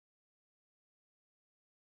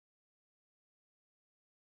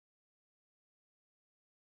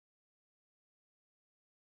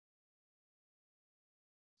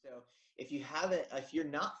So if you're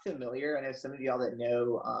not familiar, I know some of y'all that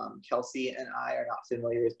know Kelsey and I are not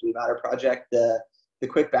familiar with Blue Matter Project. The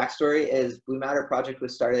quick backstory is Blue Matter Project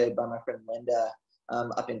was started by my friend Linda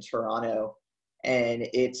up in Toronto, and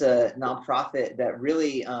it's a nonprofit that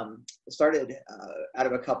really started out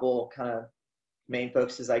of a couple kind of main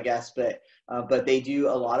focuses, I guess, but they do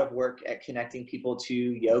a lot of work at connecting people to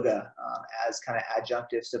yoga as kind of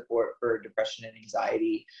adjunctive support for depression and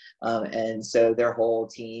anxiety. And so their whole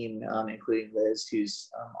team, including Liz, who's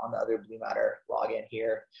on the other Blue Matter login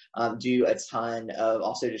here, do a ton of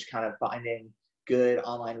also just kind of finding good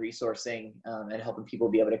online resourcing and helping people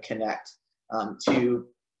be able to connect to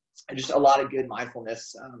just a lot of good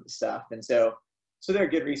mindfulness stuff. And so they're a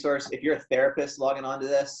good resource. If you're a therapist logging onto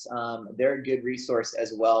this, they're a good resource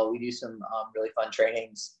as well. We do some really fun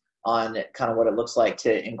trainings on kind of what it looks like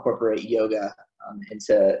to incorporate yoga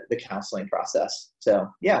into the counseling process. So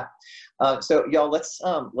yeah, so y'all,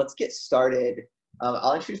 let's get started.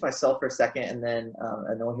 I'll introduce myself for a second, and then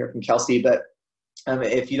we'll hear from Kelsey. But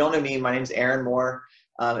if you don't know me, my name is Aaron Moore.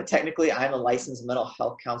 Technically, I'm a licensed mental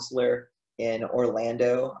health counselor in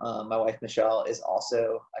Orlando. My wife Michelle is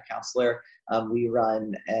also a counselor. We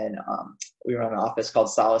run an office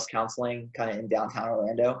called Solace Counseling, kind of in downtown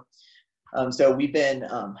Orlando. So we've been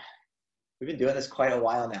doing this quite a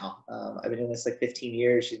while now. I've been doing this like 15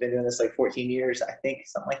 years. She's been doing this like 14 years, I think,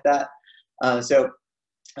 something like that.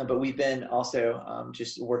 But we've been also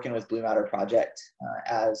just working with Blue Matter Project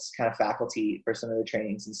as kind of faculty for some of the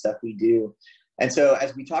trainings and stuff we do. And so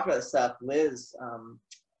as we talk about this stuff, Liz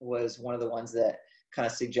was one of the ones that kind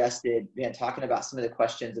of suggested, talking about some of the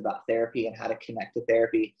questions about therapy and how to connect to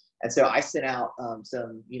therapy. And so I sent out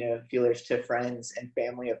some, feelers to friends and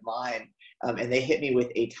family of mine, and they hit me with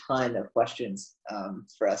a ton of questions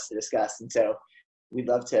for us to discuss. And so we'd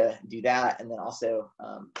love to do that, and then also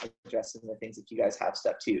address some of the things that you guys have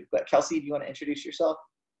stuff too. But Kelsey, do you want to introduce yourself?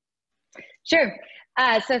 Sure.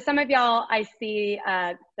 So some of y'all I see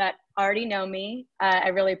that already know me. I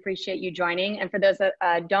really appreciate you joining. And for those that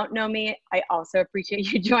don't know me, I also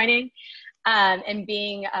appreciate you joining and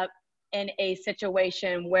being in a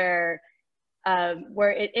situation where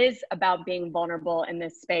it is about being vulnerable in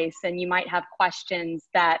this space. And you might have questions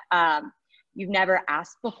that you've never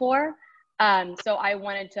asked before. So I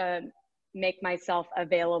wanted to make myself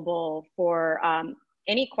available for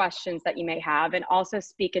any questions that you may have, and also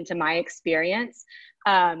speak into my experience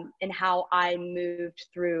and how I moved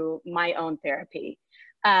through my own therapy.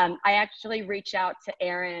 I actually reached out to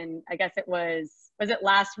Aaron, I guess was it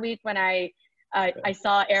last week when I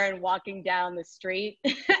saw Aaron walking down the street.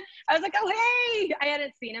 I was like, oh, hey, I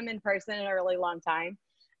hadn't seen him in person in a really long time.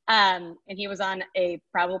 And he was on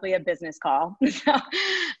probably a business call.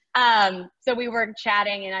 So we were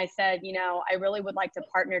chatting, and I said, I really would like to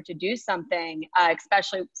partner to do something,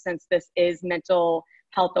 especially since this is Mental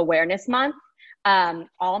Health Awareness Month,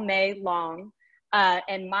 all May long.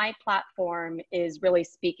 And my platform is really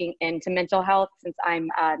speaking into mental health, since I'm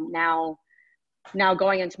now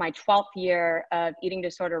going into my 12th year of eating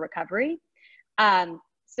disorder recovery.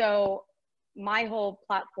 So my whole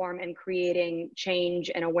platform in creating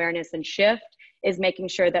change and awareness and shift is making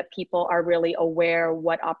sure that people are really aware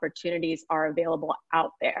what opportunities are available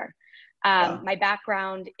out there. My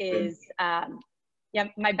background is, I'm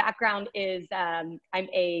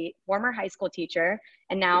a former high school teacher,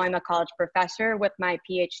 and now I'm a college professor with my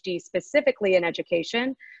PhD specifically in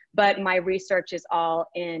education, but my research is all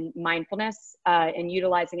in mindfulness and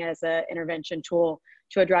utilizing it as an intervention tool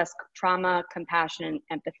to address trauma, compassion, and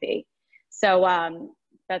empathy. So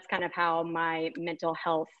that's kind of how my mental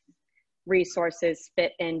health resources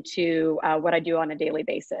fit into what I do on a daily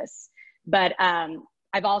basis. But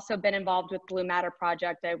I've also been involved with Blue Matter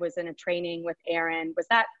Project. I was in a training with Aaron. Was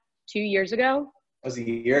that 2 years ago? That was a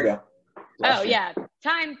year ago. Oh yeah,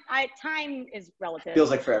 time is relative.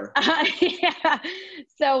 Feels like forever. Yeah.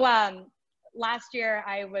 So last year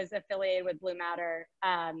I was affiliated with Blue Matter,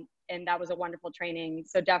 and that was a wonderful training.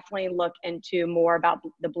 So definitely look into more about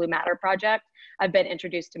the Blue Matter Project. I've been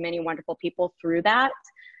introduced to many wonderful people through that.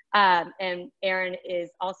 And Aaron is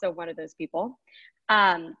also one of those people.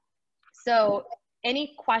 So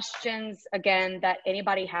any questions, again, that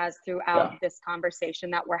anybody has throughout this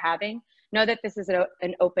conversation that we're having, know that this is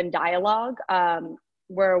an open dialogue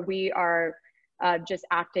where we are just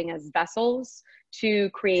acting as vessels to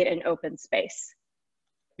create an open space.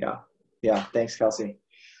 Yeah. Thanks, Kelsey.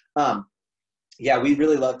 Yeah, we'd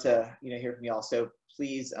really love to, hear from y'all. So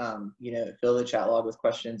please, fill the chat log with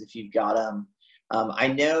questions if you've got them. I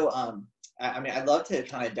know, I'd love to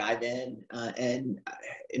kind of dive in and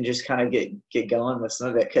just kind of get going with some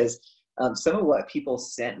of it, because some of what people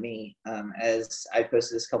sent me as I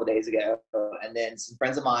posted this a couple days ago, and then some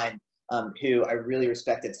friends of mine who I really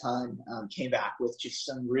respect a ton came back with just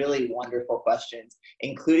some really wonderful questions,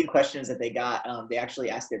 including questions that they actually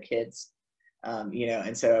asked their kids.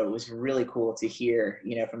 And so it was really cool to hear,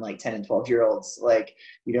 from like 10 and 12-year-olds, like,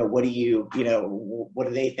 what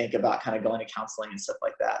do they think about kind of going to counseling and stuff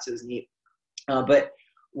like that. So it was neat. But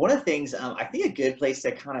one of the things, I think a good place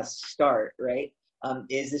to kind of start, right,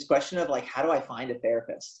 is this question of like, how do I find a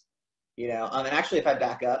therapist? And actually, if I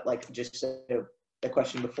back up, like just the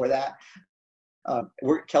question before that,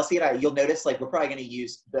 Kelsey and I, you'll notice like we're probably going to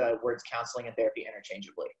use the words counseling and therapy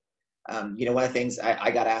interchangeably. One of the things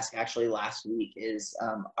I got asked actually last week is,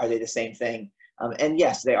 are they the same thing? And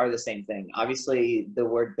yes, they are the same thing. Obviously, the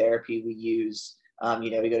word therapy we use, we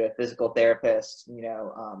go to a physical therapist,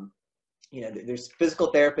 there's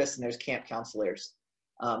physical therapists and there's camp counselors.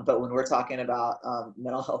 But when we're talking about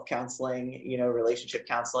mental health counseling, relationship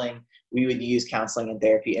counseling, we would use counseling and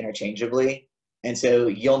therapy interchangeably. And so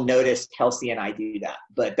you'll notice Kelsey and I do that.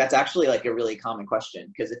 But that's actually like a really common question,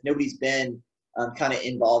 because if nobody's been kind of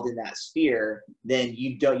involved in that sphere, then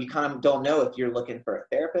you kind of don't know if you're looking for a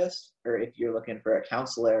therapist or if you're looking for a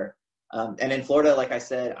counselor. And in Florida, like I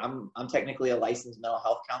said, I'm technically a licensed mental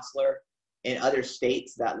health counselor. In other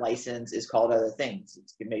states, that license is called other things.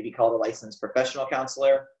 It may be called a licensed professional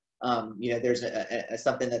counselor. There's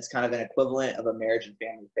something that's kind of an equivalent of a marriage and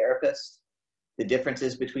family therapist. The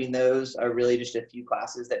differences between those are really just a few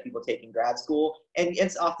classes that people take in grad school, and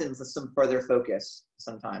it's often some further focus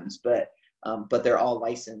sometimes, but they're all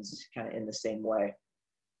licensed kind of in the same way.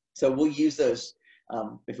 So we'll use those.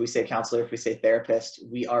 If we say counselor, if we say therapist,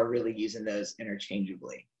 we are really using those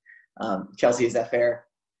interchangeably. Kelsey, is that fair?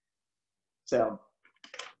 So,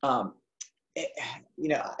 the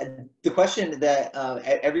question that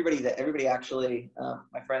everybody actually,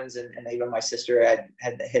 my friends and even my sister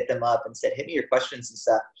had hit them up and said, hit me your questions and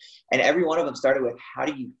stuff. And every one of them started with, how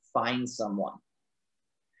do you find someone?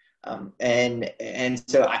 And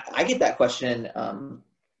so I get that question.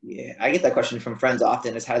 I get that question from friends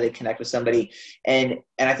often, is how do they connect with somebody? And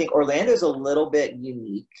I think Orlando's a little bit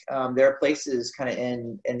unique. There are places kind of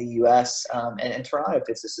in the US, and Toronto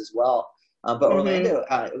fits this as well. But Orlando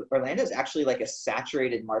is actually like a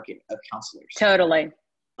saturated market of counselors. Totally.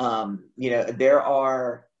 There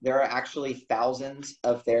are actually thousands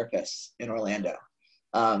of therapists in Orlando.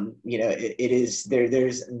 It is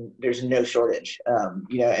there's no shortage.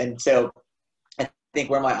 And so I think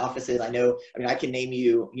where my office is, I can name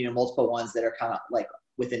you, multiple ones that are kind of like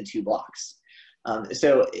within 2 blocks.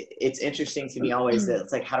 So it's interesting to me always that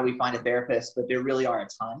it's like, how do we find a therapist? But there really are a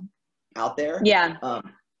ton out there.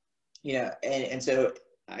 Yeah. And so,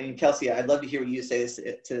 Kelsey, I'd love to hear what you say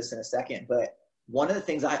to this in a second, but one of the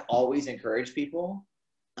things I always encourage people,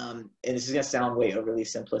 and this is going to sound way overly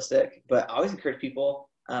simplistic, but I always encourage people,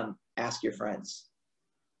 ask your friends.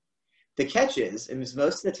 The catch is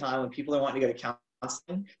most of the time when people are wanting to go to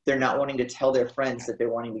counseling, they're not wanting to tell their friends that they're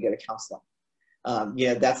wanting to go to counseling.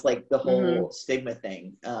 That's like the whole stigma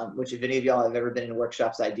thing, which if any of y'all have ever been in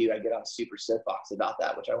workshops I get on a super soapbox about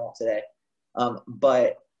that, which I won't today.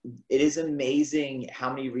 But it is amazing how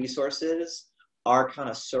many resources our kind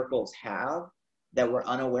of circles have that we're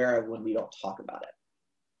unaware of when we don't talk about it.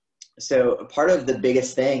 So part of the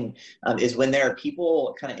biggest thing is when there are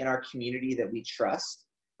people kind of in our community that we trust,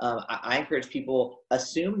 I encourage people,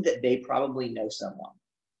 assume that they probably know someone.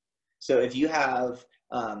 So if you have,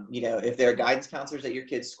 if there are guidance counselors at your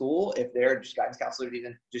kid's school, if they're just guidance counselors,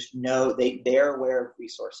 even just know they're aware of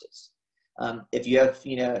resources. If you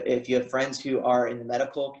have friends who are in the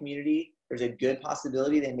medical community, there's a good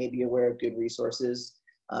possibility they may be aware of good resources.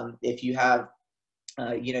 If you have,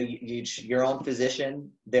 your own physician,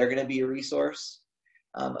 they're going to be a resource.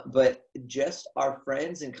 But just our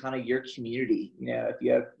friends and kind of your community,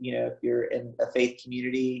 if you're in a faith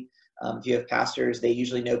community, if you have pastors, they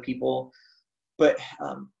usually know people. But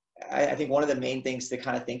I think one of the main things to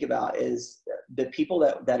kind of think about is the people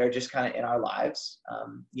that are just kind of in our lives.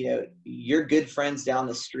 Your good friends down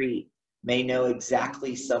the street may know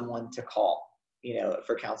exactly someone to call,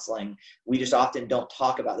 for counseling. We just often don't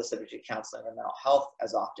talk about the subject of counseling or mental health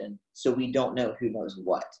as often, so we don't know who knows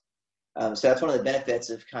what. So that's one of the benefits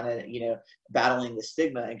of kind of, battling the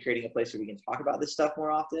stigma and creating a place where we can talk about this stuff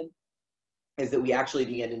more often, is that we actually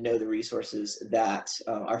begin to know the resources that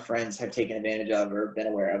our friends have taken advantage of or been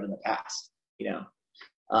aware of in the past,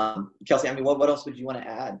 Kelsey, I mean, what else would you want to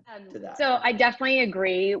add to that? So I definitely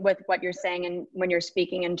agree with what you're saying, and when you're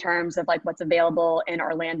speaking in terms of like what's available in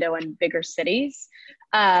Orlando and bigger cities.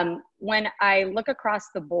 When I look across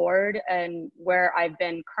the board and where I've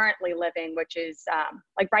been currently living, which is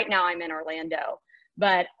like right now I'm in Orlando,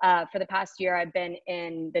 but for the past year I've been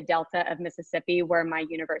in the Delta of Mississippi where my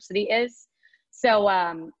university is.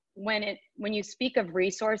 So when you speak of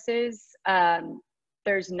resources,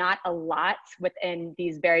 there's not a lot within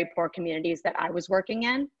these very poor communities that I was working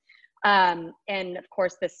in. And of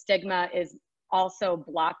course, the stigma is also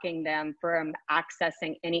blocking them from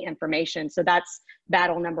accessing any information. So that's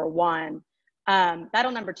battle number one.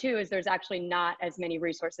 Battle number two is there's actually not as many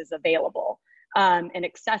resources available and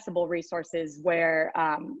accessible resources where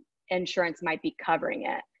insurance might be covering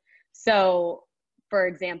it. So for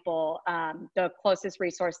example, the closest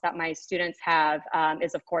resource that my students have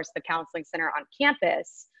is, of course, the counseling center on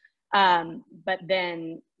campus, but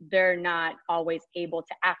then they're not always able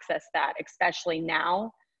to access that, especially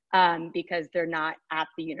now, because they're not at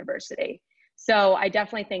the university. So I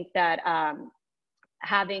definitely think that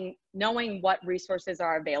knowing what resources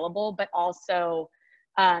are available, but also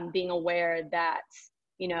being aware that,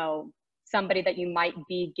 you know, somebody that you might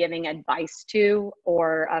be giving advice to,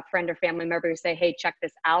 or a friend or family member who say, hey, check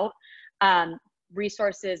this out,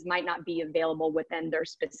 resources might not be available within their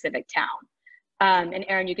specific town. And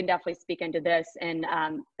Aaron, you can definitely speak into this in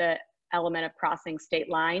the element of crossing state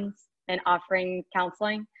lines and offering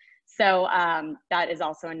counseling. So that is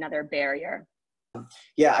also another barrier.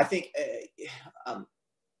 Yeah, I think,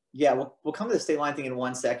 yeah, we'll come to the state line thing in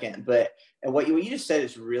 1 second, but what you just said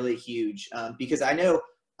is really huge, because I know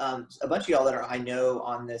a bunch of y'all that I know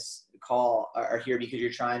on this call are here because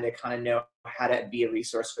you're trying to kind of know how to be a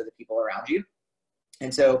resource for the people around you.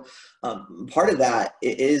 And so part of that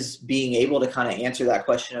is being able to kind of answer that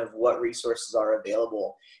question of what resources are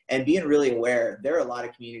available and being really aware. There are a lot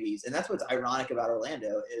of communities, and that's what's ironic about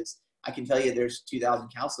Orlando is I can tell you there's 2,000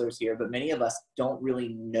 counselors here, but many of us don't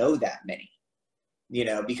really know that many, you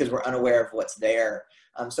know, because we're unaware of what's there.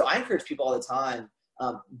 So I encourage people all the time,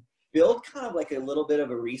 build kind of like a little bit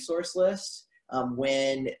of a resource list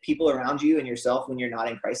when people around you and yourself, when you're not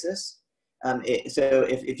in crisis. So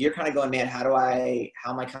if you're kind of going, man, how am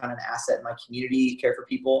I kind of an asset in my community, care for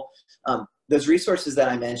people? Those resources that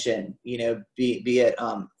I mentioned, you know, be it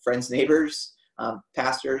friends, neighbors,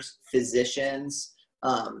 pastors, physicians,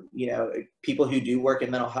 you know, people who do work in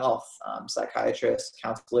mental health, psychiatrists,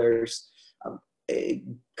 counselors,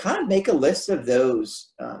 kind of make a list of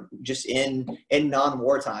those just in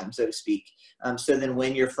non-wartime, so to speak. So then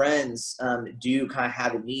when your friends do kind of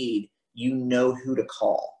have a need, you know who to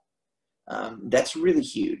call. That's really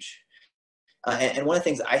huge. And one of the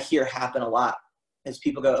things I hear happen a lot is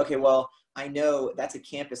people go, okay, well, I know that's a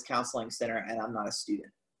campus counseling center and I'm not a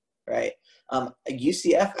student, right?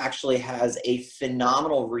 UCF actually has a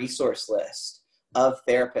phenomenal resource list of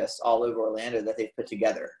therapists all over Orlando that they've put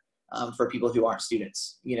together. For people who aren't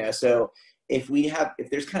students, you know, so if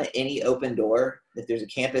there's kind of any open door, if there's a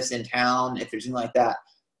campus in town, if there's anything like that,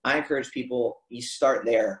 I encourage people, you start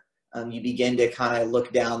there. You begin to kind of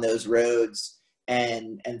look down those roads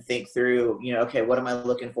and think through, you know, okay, what am I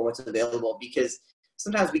looking for? What's available? Because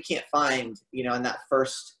sometimes we can't find, you know, in that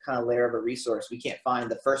first kind of layer of a resource, we can't find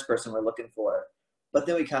the first person we're looking for, but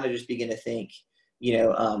then we kind of just begin to think, you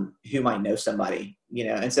know, who might know somebody, you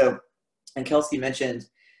know, and Kelsey mentioned,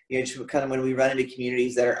 you know, kind of when we run into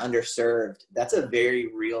communities that are underserved, that's a very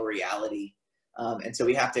real reality. And so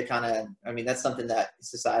we have to kind of, I mean, that's something that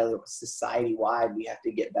society-wide we have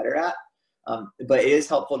to get better at. But it is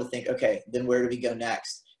helpful to think, okay, then where do we go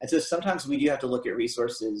next? And so sometimes we do have to look at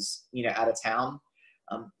resources, you know, out of town.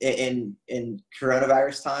 In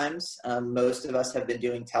coronavirus times, most of us have been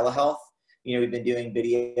doing telehealth. You know, we've been doing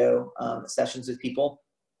video sessions with people,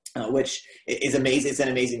 which is amazing. It's an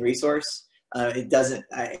amazing resource. It doesn't,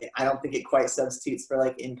 I don't think it quite substitutes for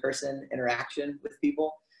like in-person interaction with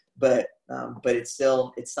people, but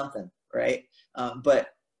it's something, right? But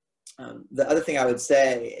the other thing I would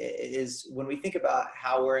say is when we think about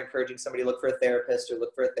how we're encouraging somebody to look for a therapist or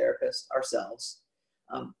look for a therapist ourselves,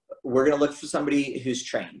 we're going to look for somebody who's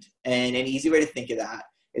trained. And an easy way to think of that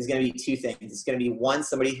is going to be two things. It's going to be one,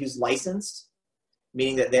 somebody who's licensed,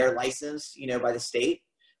 meaning that they're licensed, you know, by the state.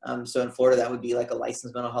 So in Florida, that would be like a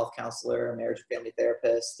licensed mental health counselor, a marriage and family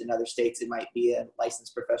therapist. In other states, it might be a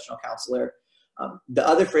licensed professional counselor. The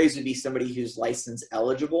other phrase would be somebody who's license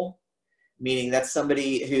eligible, meaning that's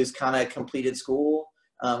somebody who's kind of completed school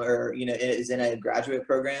or, you know, is in a graduate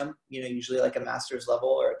program, you know, usually like a master's level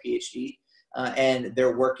or a PhD, and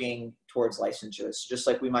they're working towards licensure. So just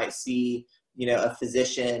like we might see a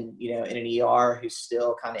physician, in an ER who's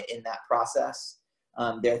still kind of in that process.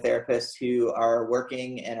 There are therapists who are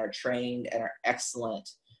working and are trained and are excellent.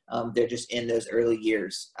 They're just in those early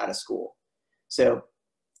years out of school. So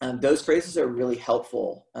those phrases are really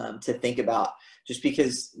helpful to think about, just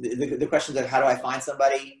because the questions of how do I find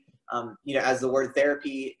somebody, as the word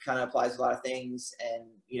therapy kind of applies to a lot of things, and,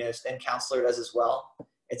 and counselor does as well.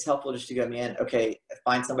 It's helpful just to go, man, okay,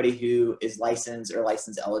 find somebody who is licensed or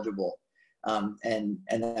license eligible. And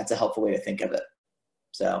that's a helpful way to think of it.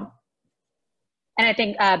 So. And I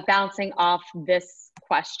think bouncing off this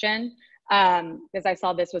question, because I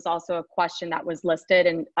saw this was also a question that was listed,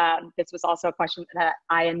 and this was also a question that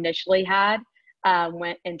I initially had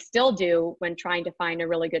and still do when trying to find a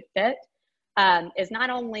really good fit, is not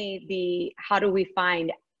only the how do we find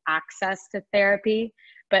access to therapy,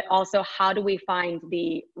 but also how do we find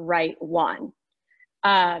the right one.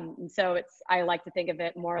 So I like to think of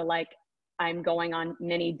it more like I'm going on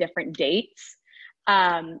many different dates.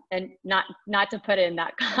 And not to put it in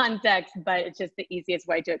that context, but it's just the easiest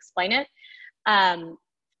way to explain it. And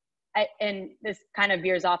this kind of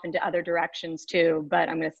veers off into other directions too, but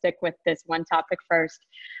I'm going to stick with this one topic first.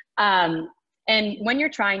 And when you're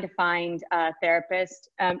trying to find a therapist,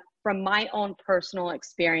 from my own personal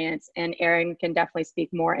experience, and Aaron can definitely speak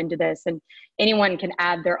more into this, and anyone can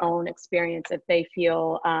add their own experience if they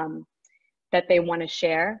feel that they want to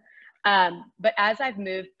share. But as I've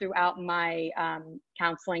moved throughout my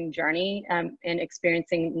counseling journey and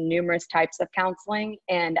experiencing numerous types of counseling,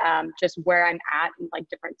 and just where I'm at in like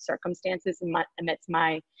different circumstances amidst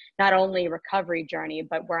my not only recovery journey,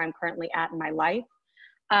 but where I'm currently at in my life,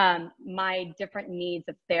 my different needs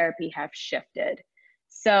of therapy have shifted.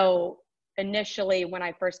 So initially, when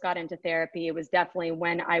I first got into therapy, it was definitely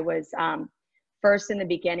when I was first in the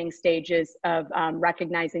beginning stages of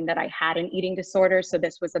recognizing that I had an eating disorder. So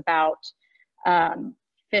this was about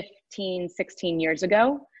 15, 16 years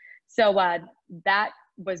ago. So that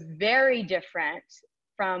was very different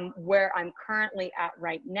from where I'm currently at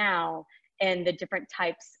right now, and the different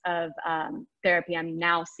types of therapy I'm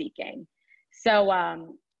now seeking. So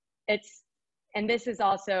and this is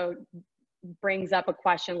also brings up a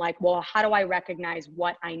question like, well, how do I recognize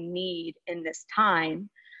what I need in this time?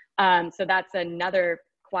 So that's another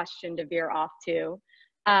question to veer off to.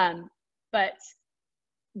 But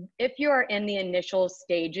if you're in the initial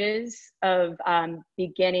stages of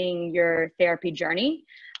beginning your therapy journey,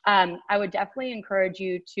 I would definitely encourage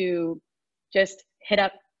you to just hit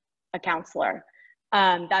up a counselor.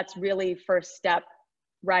 That's really first step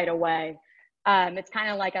right away. It's kind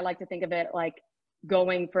of like, I like to think of it like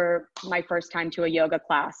going for my first time to a yoga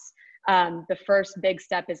class. The first big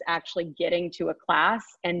step is actually getting to a class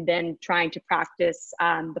and then trying to practice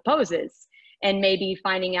the poses, and maybe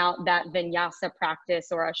finding out that vinyasa practice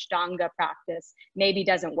or ashtanga practice maybe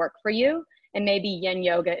doesn't work for you, and maybe yin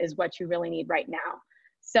yoga is what you really need right now.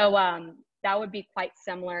 So that would be quite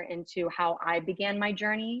similar into how I began my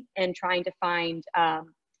journey and trying to find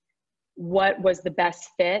what was the best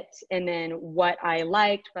fit, and then what I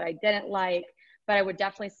liked, what I didn't like. But I would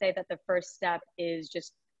definitely say that the first step is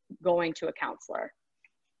just going to a counselor.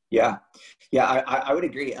 Yeah, I would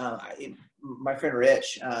agree. My friend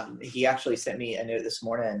Rich, he actually sent me a note this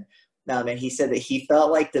morning, and he said that he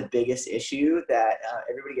felt like the biggest issue that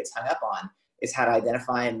everybody gets hung up on is how to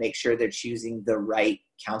identify and make sure they're choosing the right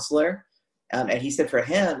counselor. And he said for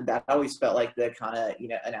him, that always felt like the kind of,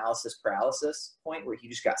 analysis paralysis point where he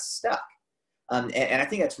just got stuck. And I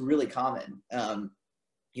think that's really common,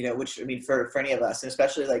 which, I mean, for any of us, and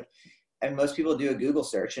especially and most people do a Google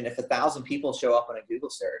search. And if 1,000 people show up on a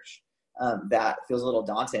Google search, that feels a little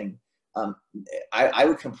daunting. I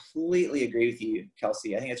would completely agree with you,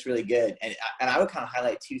 Kelsey. I think it's really good. And I would kind of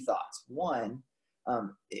highlight two thoughts. One,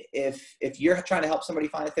 if you're trying to help somebody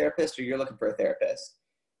find a therapist, or you're looking for a therapist,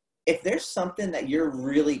 if there's something that you're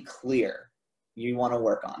really clear you want to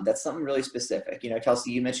work on, that's something really specific.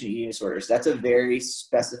 Kelsey, you mentioned eating disorders. That's a very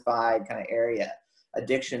specified kind of area.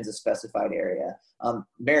 Addiction's a specified area.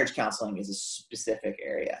 Marriage counseling is a specific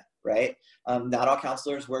area, right? Not all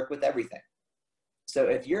counselors work with everything. So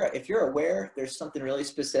if you're aware there's something really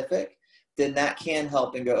specific, then that can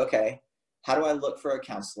help and go, okay, how do I look for a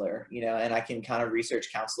counselor? And I can kind of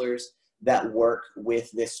research counselors that work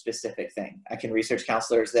with this specific thing. I can research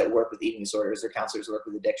counselors that work with eating disorders, or counselors that work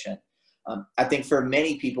with addiction. I think for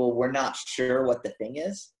many people, we're not sure what the thing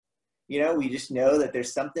is. We just know that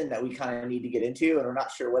there's something that we kind of need to get into, and we're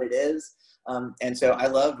not sure what it is. And so I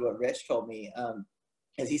loved what Rich told me.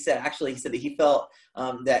 As he said that he felt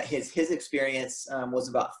that his experience was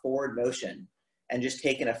about forward motion and just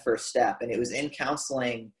taking a first step. And it was in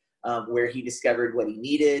counseling where he discovered what he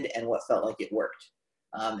needed and what felt like it worked.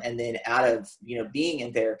 And then out of, being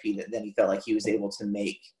in therapy, then he felt like he was able to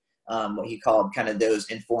make what he called kind of those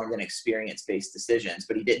informed and experience-based decisions,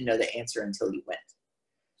 but he didn't know the answer until he went.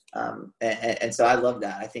 And so I love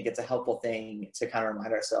that. I think it's a helpful thing to kind of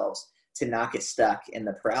remind ourselves to not get stuck in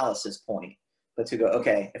the paralysis point, but to go,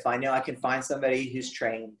 okay, if I know I can find somebody who's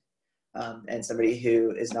trained and somebody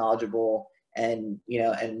who is knowledgeable, and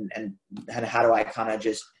how do I kind of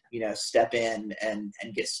just, step in and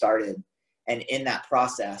get started. And in that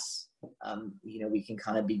process, we can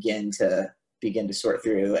kind of begin to sort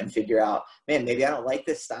through and figure out, man, maybe I don't like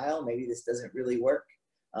this style. Maybe this doesn't really work.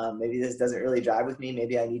 Maybe this doesn't really jive with me.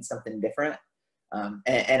 Maybe I need something different.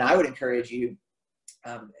 And I would encourage you,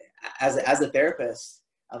 as a therapist,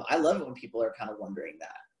 I love it when people are kind of wondering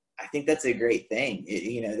that. I think that's a great thing.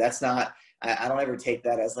 That's not, I don't ever take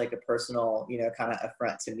that as like a personal, kind of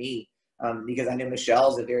affront to me, because I know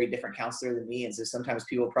Michelle's a very different counselor than me. And so sometimes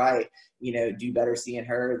people probably, do better seeing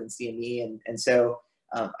her than seeing me. And so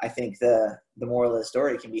I think the moral of the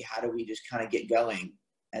story can be, how do we just kind of get going?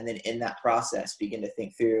 And then in that process, begin to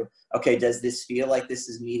think through, okay, does this feel like this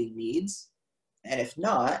is meeting needs? And if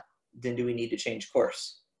not, then do we need to change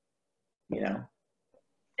course?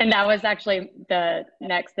 And that was actually the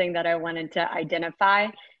next thing that I wanted to identify.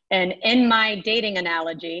 And in my dating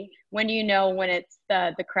analogy, when do you know when it's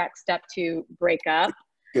the correct step to break up?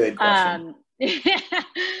 Good question.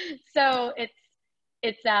 So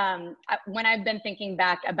it's when I've been thinking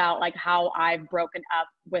back about like how I've broken up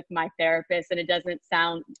with my therapist, and it doesn't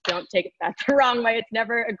sound, don't take that the wrong way, it's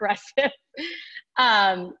never aggressive.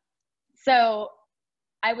 So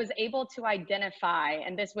I was able to identify,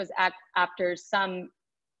 and this was after some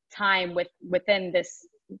time within this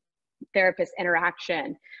therapist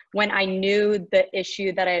interaction, when I knew the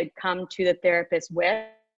issue that I had come to the therapist with,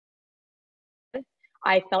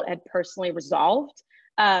 I felt had personally resolved.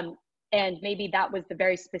 And maybe that was the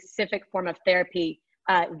very specific form of therapy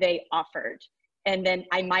they offered. And then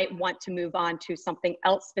I might want to move on to something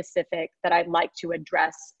else specific that I'd like to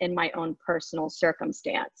address in my own personal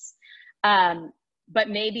circumstance. But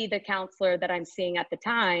maybe the counselor that I'm seeing at the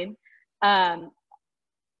time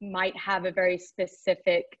might have a very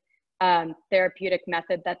specific therapeutic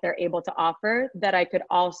method that they're able to offer that I could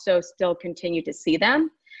also still continue to see them.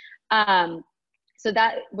 So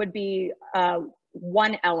that would be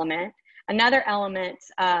one element. Another element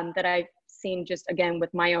that I've seen, just again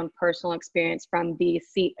with my own personal experience from the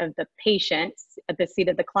seat of the patient, at the seat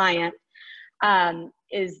of the client,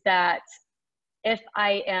 is that if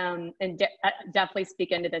I am, and definitely speak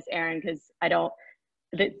into this, Aaron, because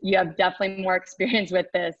you have definitely more experience with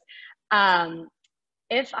this.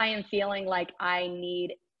 If I am feeling like I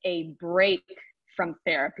need a break from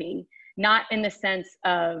therapy, not in the sense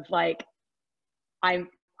of like I'm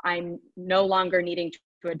no longer needing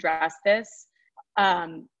to address this,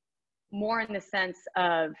 more in the sense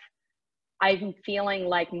of I'm feeling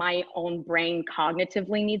like my own brain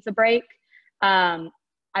cognitively needs a break.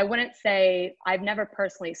 I wouldn't say, I've never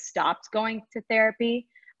personally stopped going to therapy.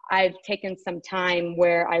 I've taken some time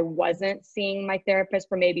where I wasn't seeing my therapist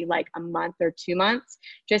for maybe like a month or 2 months,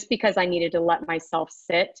 just because I needed to let myself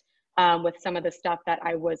sit with some of the stuff that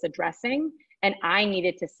I was addressing, and I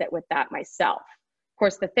needed to sit with that myself. Of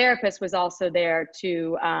course, the therapist was also there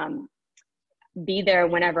to be there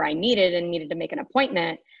whenever I needed to make an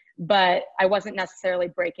appointment, but I wasn't necessarily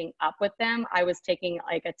breaking up with them. I was taking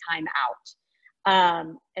like a time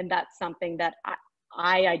out. And that's something that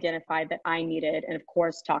I identified that I needed, and of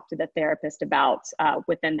course talk to the therapist about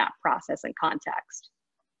within that process and context.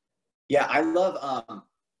 Yeah, I love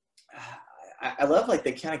like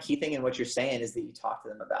the kind of key thing in what you're saying is that you talk to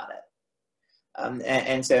them about it.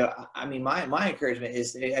 And so, I mean, my encouragement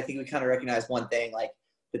is, I think we kind of recognize one thing, like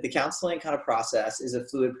that the counseling kind of process is a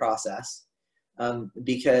fluid process,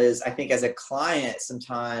 because I think as a client,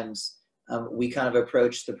 sometimes we kind of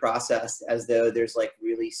approach the process as though there's like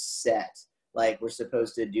really set, like we're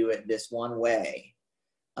supposed to do it this one way,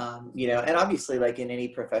 and obviously like in any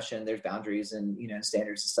profession, there's boundaries and,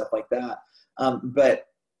 standards and stuff like that.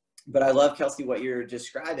 But I love, Kelsey, what you're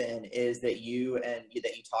describing is that you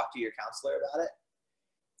talk to your counselor about it.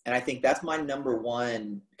 And I think that's my number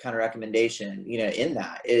one kind of recommendation, in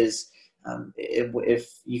that is, if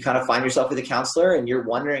you kind of find yourself with a counselor and you're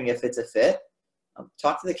wondering if it's a fit,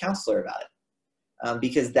 talk to the counselor about it.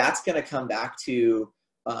 Because that's going to come back to,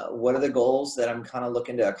 what are the goals that I'm kind of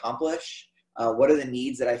looking to accomplish? What are the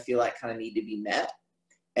needs that I feel like kind of need to be met?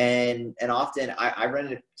 And often I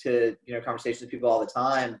run into, conversations with people all the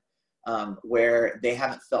time, where they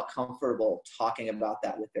haven't felt comfortable talking about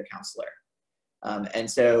that with their counselor. And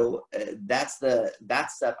so that's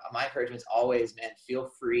stuff. My encouragement is always, man, feel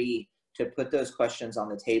free to put those questions on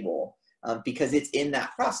the table, because it's in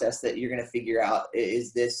that process that you're going to figure out,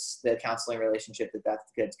 is this the counseling relationship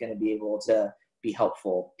that's going to be able to be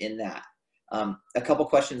helpful in that. A couple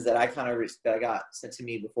questions that I got sent to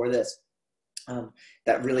me before this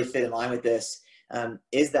that really fit in line with this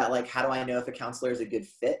is that, like, how do I know if a counselor is a good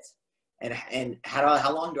fit, and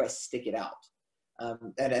how long do I stick it out?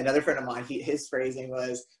 And another friend of mine, his phrasing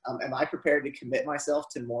was, am I prepared to commit myself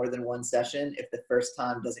to more than one session if the first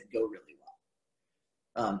time doesn't go really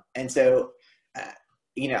well? And so,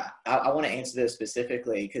 I want to answer those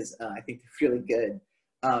specifically because I think they're really good.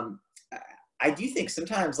 I do think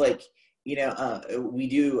sometimes, like,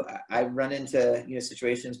 I run into,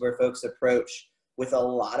 situations where folks approach with a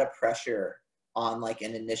lot of pressure on, like,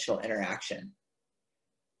 an initial interaction.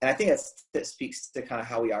 And I think that speaks to kind of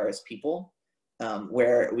how we are as people.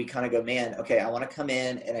 Where we kind of go, man, okay, I want to come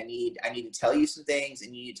in and I need to tell you some things,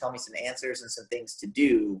 and you need to tell me some answers and some things to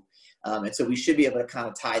do. And so we should be able to kind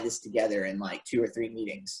of tie this together in like 2 or 3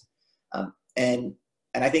 meetings. And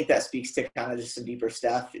I think that speaks to kind of just some deeper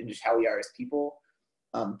stuff and just how we are as people.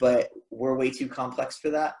 But we're way too complex for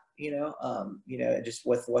that, just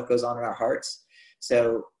with what goes on in our hearts.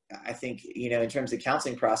 So I think, in terms of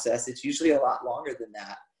counseling process, it's usually a lot longer than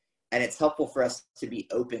that. And it's helpful for us to be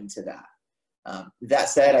open to that. That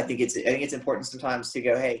said, I think it's important sometimes to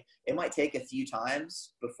go, hey, it might take a few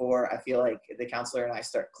times before I feel like the counselor and I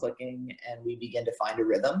start clicking and we begin to find a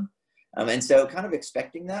rhythm. And so kind of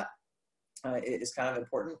expecting that is kind of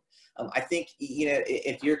important. I think,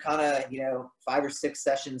 if you're kind of, 5 or 6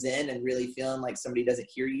 sessions in and really feeling like somebody doesn't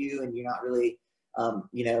hear you and you're not really,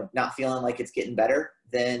 not feeling like it's getting better,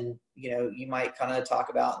 then, you might kind of talk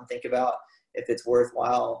about and think about if it's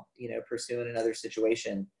worthwhile, pursuing another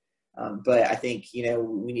situation. But I think,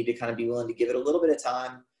 we need to kind of be willing to give it a little bit of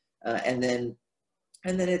time. And then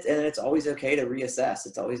it's always okay to reassess.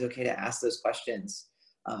 It's always okay to ask those questions.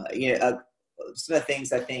 Some of the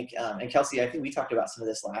things I think, and Kelsey, I think we talked about some of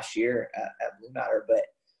this last year at Blue Matter, but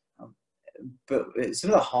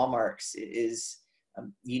some of the hallmarks is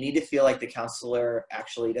you need to feel like the counselor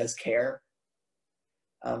actually does care.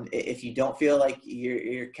 If you don't feel like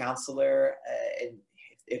your counselor, and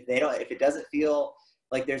if it doesn't feel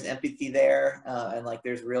like there's empathy there, and like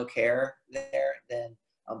there's real care there, then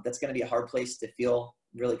that's going to be a hard place to feel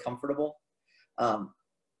really comfortable. And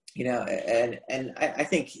I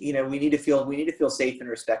think, we need to feel safe and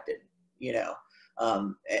respected,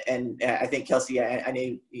 and I think, Kelsey, I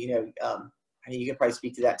know, I know you can probably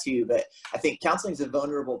speak to that too, but I think counseling is a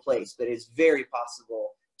vulnerable place, but it's very possible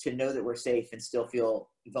to know that we're safe and still feel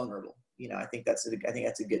vulnerable. I think that's a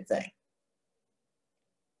good thing.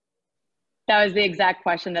 That was the exact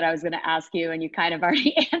question that I was going to ask you, and you kind of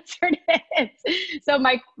already answered it. So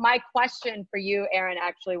my question for you, Aaron,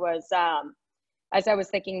 actually was, as I was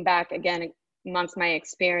thinking back again amongst my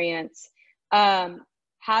experience,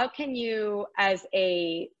 how can you, as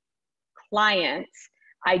a client,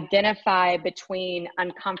 identify between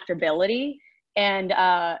uncomfortability and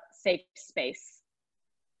safe space?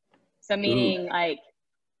 So meaning, like,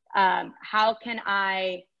 how can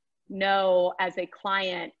I know as a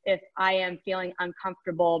client if I am feeling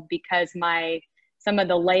uncomfortable because some of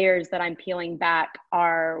the layers that I'm peeling back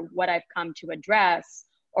are what I've come to address,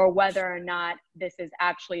 or whether or not this is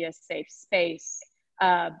actually a safe space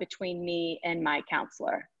between me and my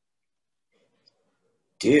counselor?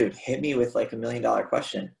 Dude, hit me with like $1 million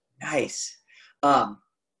question. Nice.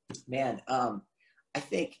 Man, I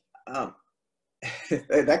think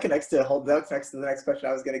that connects to the next question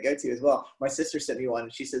I was going to go to as well. My sister sent me one,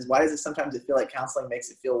 and she says, why does it sometimes feel like counseling makes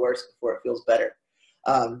it feel worse before it feels better?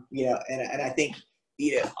 And I think,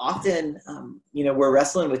 often, we're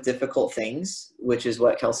wrestling with difficult things, which is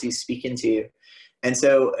what Kelsey's speaking to. And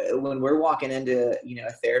so when we're walking into,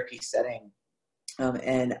 a therapy setting,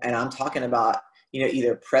 and I'm talking about,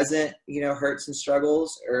 either present, hurts and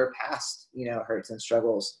struggles, or past, hurts and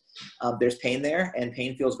struggles, there's pain there, and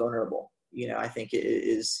pain feels vulnerable. I think it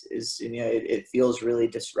it feels really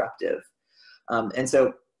disruptive. And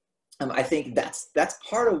so I think that's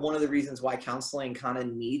part of one of the reasons why counseling kind of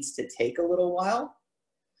needs to take a little while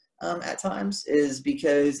at times, is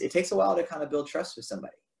because it takes a while to kind of build trust with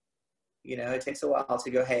somebody. It takes a while to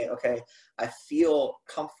go, hey, okay, I feel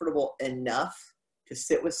comfortable enough to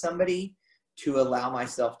sit with somebody to allow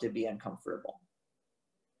myself to be uncomfortable.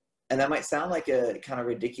 And that might sound like a kind of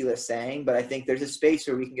ridiculous saying, but I think there's a space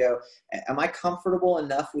where we can go, am I comfortable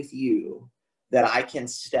enough with you that I can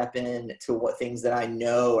step in to what things that I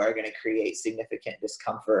know are going to create significant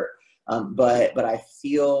discomfort? But I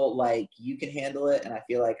feel like you can handle it, and I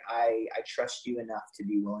feel like I trust you enough to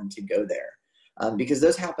be willing to go there. Because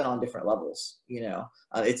those happen on different levels, you know.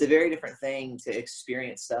 It's a very different thing to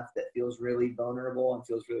experience stuff that feels really vulnerable and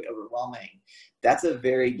feels really overwhelming. That's a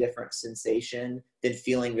very different sensation than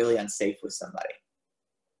feeling really unsafe with somebody,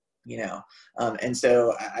 you know. And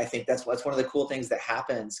so I think that's one of the cool things that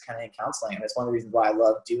happens kind of in counseling. And it's one of the reasons why I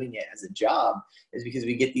love doing it as a job, is because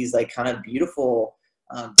we get these like kind of beautiful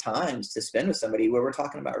times to spend with somebody where we're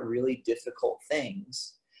talking about really difficult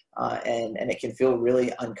things. And it can feel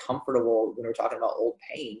really uncomfortable when we're talking about old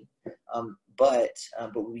pain. But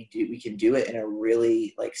we can do it in a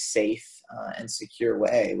really like safe and secure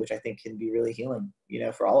way, which I think can be really healing, you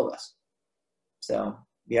know, for all of us. So,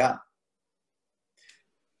 yeah.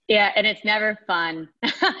 Yeah. And it's never fun.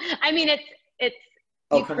 I mean,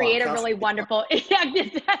 you create a really wonderful, yeah,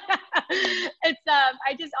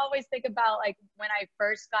 I just always think about like when I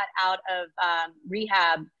first got out of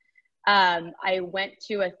rehab, I went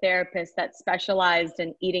to a therapist that specialized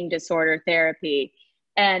in eating disorder therapy.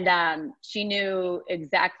 And she knew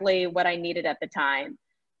exactly what I needed at the time,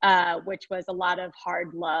 which was a lot of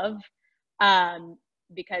hard love,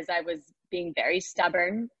 because I was being very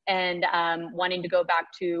stubborn and wanting to go back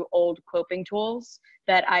to old coping tools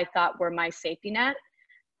that I thought were my safety net.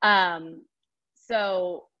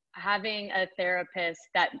 So having a therapist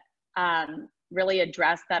that really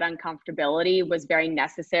addressed that uncomfortability was very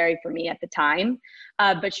necessary for me at the time.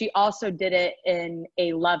 But she also did it in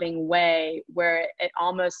a loving way where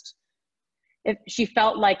she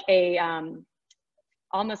felt like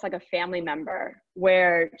almost like a family member,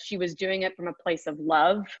 where she was doing it from a place of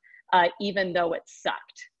love, even though it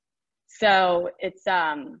sucked. So it's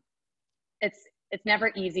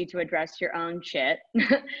never easy to address your own shit.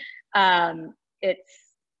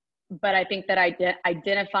 But I think that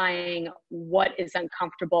identifying what is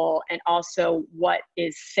uncomfortable and also what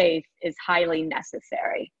is safe is highly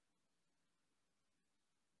necessary.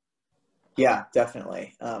 Yeah,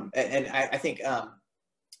 definitely. And I think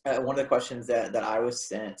one of the questions that I was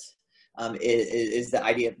sent is the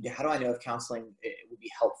idea of, how do I know if counseling would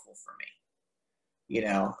be helpful for me? You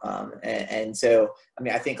know, and so, I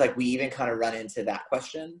mean, I think like we even kind of run into that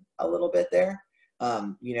question a little bit there.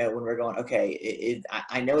 You know, when we're going, okay,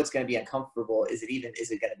 I know it's going to be uncomfortable. Is it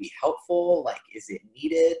going to be helpful? Like, is it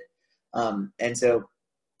needed? And so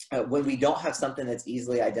when we don't have something that's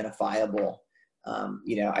easily identifiable,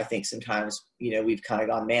 you know, I think sometimes, you know, we've kind of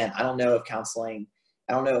gone, man, I don't know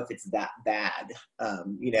if it's that bad,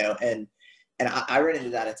 you know, and I run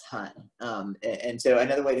into that a ton. And so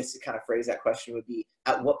another way to kind of phrase that question would be,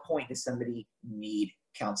 at what point does somebody need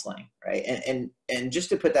counseling, right? And just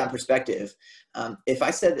to put that in perspective, if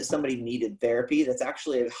I said that somebody needed therapy, that's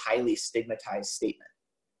actually a highly stigmatized statement.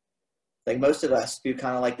 Like most of us, through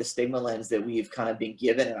kind of like the stigma lens that we've kind of been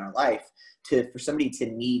given in our life, for somebody to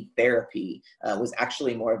need therapy was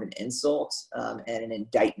actually more of an insult and an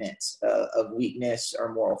indictment of weakness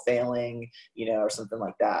or moral failing, you know, or something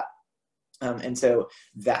like that. And so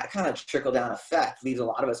that kind of trickle down effect leaves a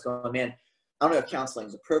lot of us going, man, I don't know if counseling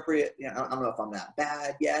is appropriate. You know, I don't know if I'm that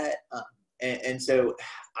bad yet. And so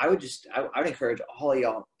I would encourage all of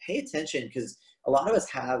y'all, pay attention, because a lot of us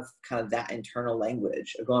have kind of that internal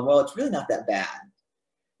language of going, well, it's really not that bad,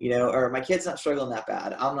 you know, or my kid's not struggling that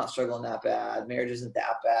bad. I'm not struggling that bad. Marriage isn't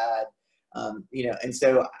that bad. You know, and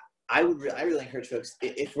so I really encourage folks,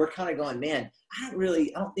 if we're kind of going, man, I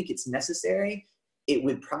don't think it's necessary, it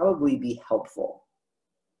would probably be helpful.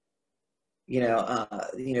 You know,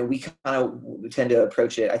 we kind of tend to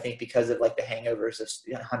approach it, I think, because of like the hangovers of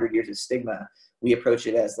 100 years of stigma. We approach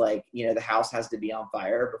it as like, you know, the house has to be on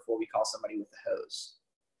fire before we call somebody with the hose.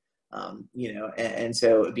 You know, and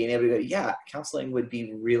so being able to go, yeah, counseling would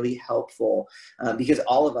be really helpful, because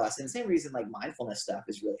all of us, and the same reason like mindfulness stuff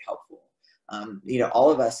is really helpful. You know,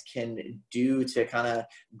 all of us can do to kind of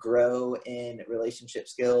grow in relationship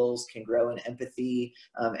skills, can grow in empathy,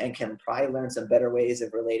 and can probably learn some better ways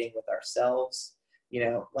of relating with ourselves. You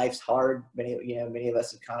know, life's hard. Many of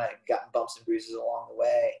us have kind of gotten bumps and bruises along the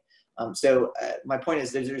way. So my point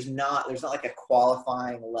is, there's not like a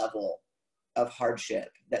qualifying level of hardship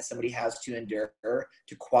that somebody has to endure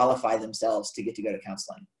to qualify themselves to go to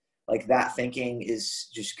counseling. Like, that thinking is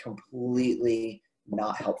just completely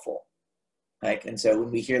not helpful. Like, and so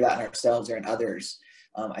when we hear that in ourselves or in others,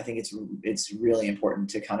 I think it's really important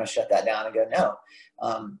to kind of shut that down and go, no,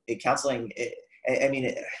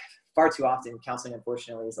 far too often counseling,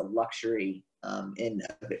 unfortunately, is a luxury of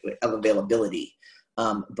availability.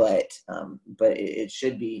 But it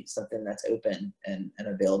should be something that's open and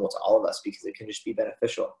available to all of us, because it can just be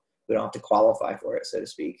beneficial. We don't have to qualify for it, so to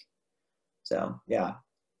speak. So, yeah.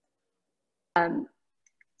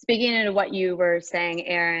 Speaking into what you were saying,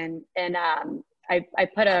 Aaron, and I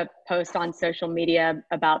put a post on social media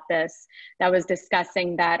about this that was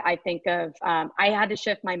discussing that I think of, I had to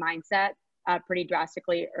shift my mindset pretty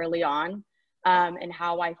drastically early on, and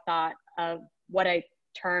how I thought of what I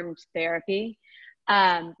termed therapy.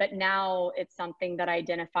 But now it's something that I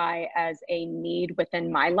identify as a need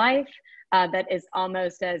within my life, that is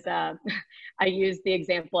almost as, I use the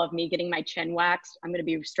example of me getting my chin waxed. I'm going to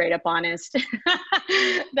be straight up honest,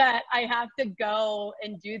 that I have to go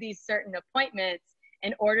and do these certain appointments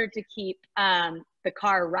in order to keep the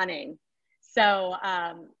car running. So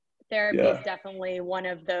therapy is definitely one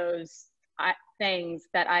of those things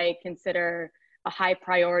that I consider a high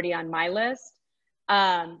priority on my list.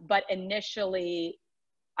 But initially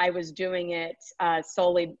I was doing it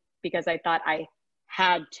solely because I thought I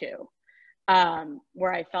had to,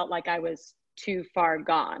 where I felt like I was too far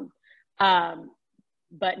gone.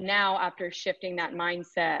 But now, after shifting that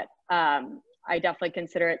mindset, I definitely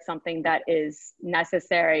consider it something that is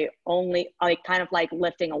necessary, only like kind of like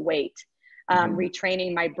lifting a weight,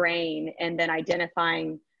 retraining my brain, and then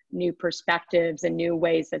identifying new perspectives and new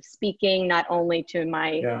ways of speaking, not only to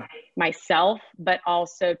myself, but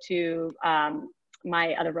also to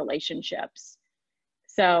my other relationships.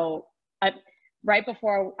 So right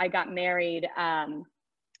before I got married,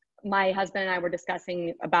 my husband and I were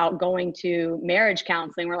discussing about going to marriage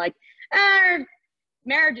counseling. We're like,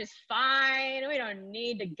 marriage is fine. We don't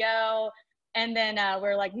need to go. And then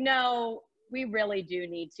we're like, no, we really do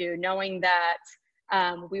need to, knowing that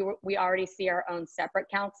we already see our own separate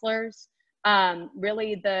counselors.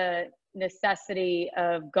 Really the necessity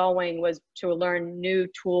of going was to learn new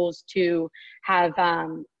tools to have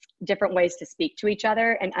different ways to speak to each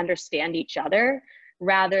other and understand each other,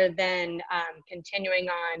 rather than continuing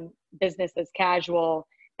on business as casual,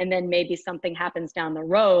 and then maybe something happens down the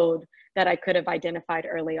road that I could have identified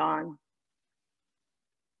early on.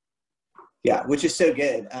 Yeah, which is so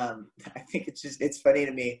good. I think it's funny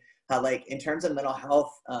to me how, like, in terms of mental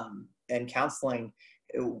health and counseling,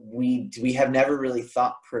 we have never really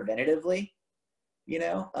thought preventatively. You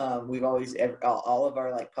know, we've always, all of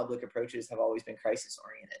our like public approaches have always been crisis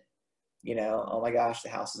oriented. You know, oh my gosh, the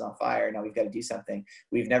house is on fire. Now we've got to do something.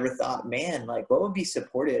 We've never thought, man, like what would be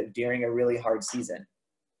supportive during a really hard season?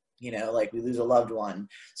 You know, like we lose a loved one,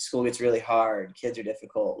 school gets really hard, kids are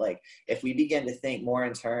difficult. Like if we begin to think more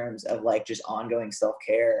in terms of like just ongoing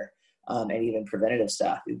self-care and even preventative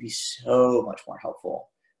stuff, it would be so much more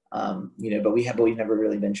helpful. You know, but we've never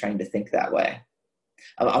really been trained to think that way.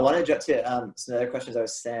 I want to jump to some other questions I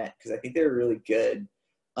was sent because I think they're really good.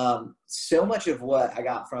 So much of what I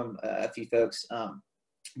got from a few folks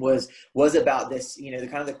was about this, you know, the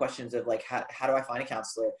kind of the questions of like, how do I find a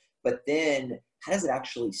counselor? But then how does it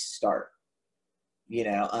actually start? You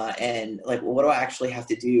know, and like, what do I actually have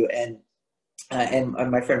to do? And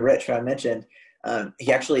my friend Rich, who I mentioned,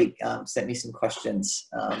 he actually sent me some questions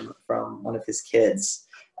from one of his kids.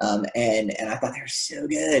 And I thought they were so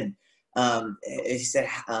good. He said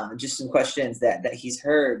just some questions that he's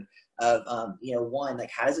heard of, you know, one,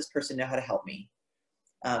 like, how does this person know how to help me?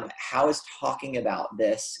 How is talking about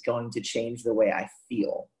this going to change the way I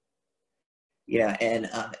feel? Yeah, and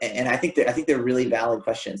I think they're really valid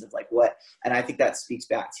questions of like what, and I think that speaks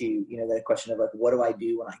back to, you know, the question of like, what do I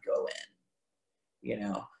do when I go in? You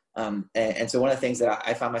know, and so one of the things that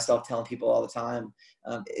I find myself telling people all the time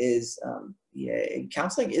is, yeah,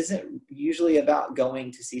 counseling isn't usually about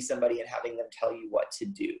going to see somebody and having them tell you what to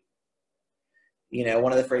do. You know,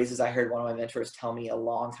 one of the phrases I heard one of my mentors tell me a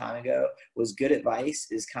long time ago was, good advice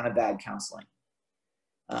is kind of bad counseling.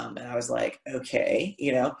 And I was like, okay,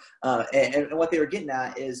 you know, and what they were getting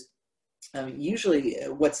at is usually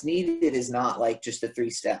what's needed is not like just the 3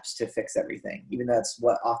 steps to fix everything, even though that's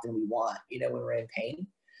what often we want, you know, when we're in pain.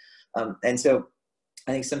 And so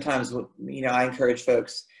I think sometimes, you know, I encourage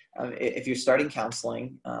folks, if you're starting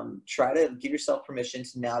counseling, try to give yourself permission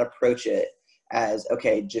to not approach it as,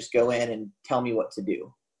 okay, just go in and tell me what to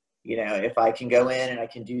do. You know, if I can go in and I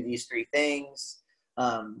can do these 3 things,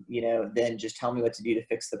 you know, then just tell me what to do to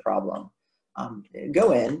fix the problem.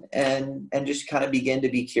 Go in and just kind of begin to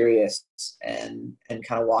be curious and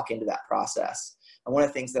kind of walk into that process. And one of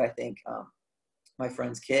the things that I think my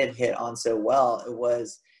friend's kid hit on so well, it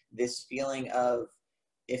was this feeling of,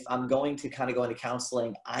 if I'm going to kind of go into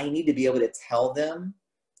counseling, I need to be able to tell them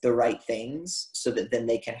the right things so that then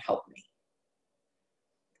they can help me.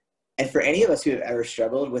 And for any of us who have ever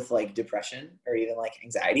struggled with like depression or even like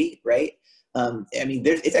anxiety, right? I mean,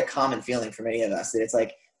 it's a common feeling for many of us that it's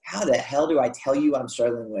like, how the hell do I tell you what I'm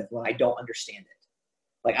struggling with when I don't understand it?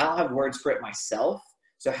 Like, I don't have words for it myself.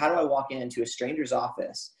 So how do I walk into a stranger's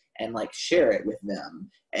office and like share it with them,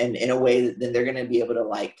 and in a way that then they're going to be able to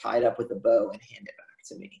like tie it up with a bow and hand it back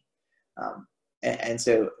to me. And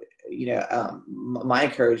so, my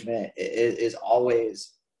encouragement is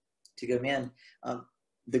always to go, man,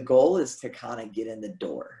 the goal is to kind of get in the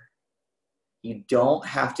door. You don't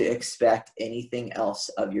have to expect anything else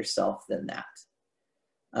of yourself than that.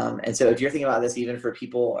 And so if you're thinking about this, even for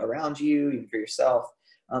people around you, even for yourself,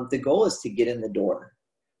 the goal is to get in the door.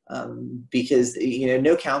 Because,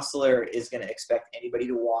 no counselor is going to expect anybody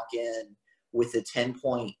to walk in with a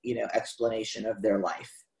 10-point, explanation of their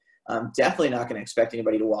life. Definitely not going to expect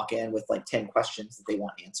anybody to walk in with like 10 questions that they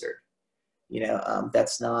want answered.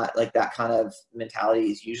 That's not like, that kind of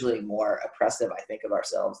mentality is usually more oppressive, I think, of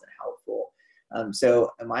ourselves than helpful.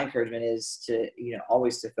 So my encouragement is to,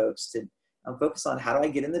 always to folks to focus on how do I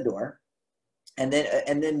get in the door, and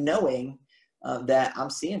then knowing that I'm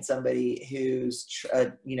seeing somebody who's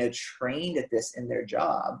trained at this in their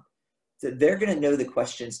job, that they're going to know the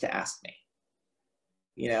questions to ask me.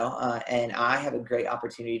 And I have a great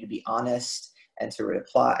opportunity to be honest and to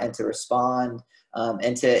reply and to respond,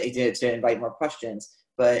 and to invite more questions,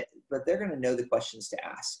 but they're going to know the questions to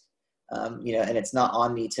ask, and it's not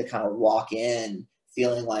on me to kind of walk in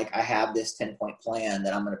feeling like I have this 10-point plan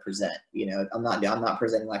that I'm going to present. I'm not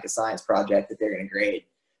presenting like a science project that they're going to grade,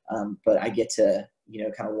 but I get to,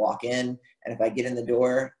 kind of walk in, and if I get in the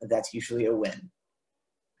door, that's usually a win.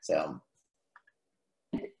 So.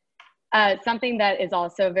 Something that is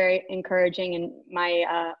also very encouraging in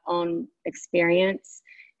my own experience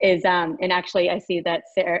is, and actually I see that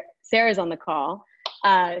Sarah's on the call,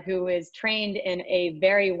 who is trained in a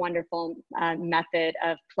very wonderful method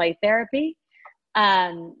of play therapy.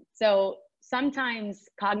 So sometimes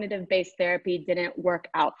cognitive-based therapy didn't work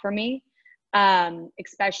out for me,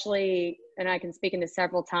 especially, and I can speak into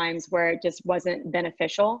several times where it just wasn't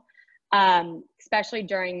beneficial, especially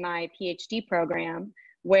during my PhD program,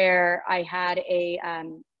 where I had a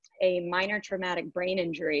minor traumatic brain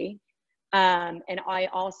injury. And I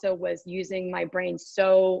also was using my brain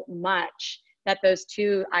so much that those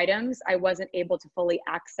two items, I wasn't able to fully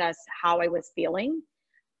access how I was feeling.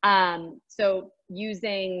 So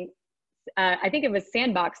using, I think it was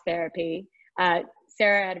sandbox therapy,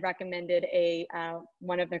 Sarah had recommended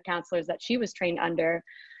one of their counselors that she was trained under,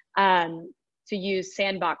 to use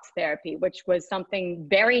sandbox therapy, which was something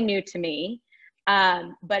very new to me.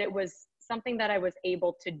 But it was something that I was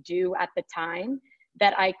able to do at the time,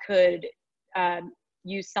 that I could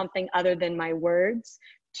use something other than my words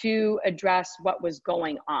to address what was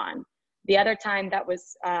going on. The other time that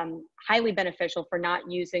was highly beneficial for not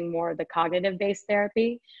using more of the cognitive-based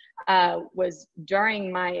therapy was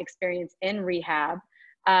during my experience in rehab,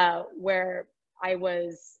 where I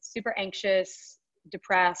was super anxious,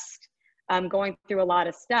 depressed, going through a lot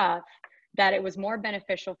of stuff, that it was more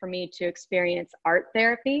beneficial for me to experience art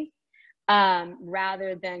therapy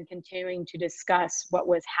rather than continuing to discuss what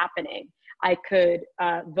was happening. I could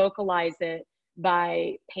vocalize it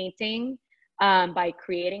by painting, by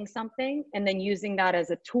creating something, and then using that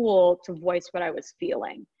as a tool to voice what I was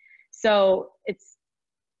feeling. So it's,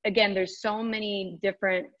 again, there's so many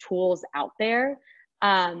different tools out there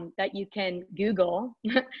that you can Google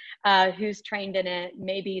who's trained in it,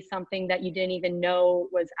 maybe something that you didn't even know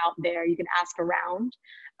was out there. You can ask around.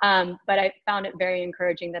 But I found it very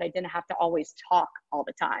encouraging that I didn't have to always talk all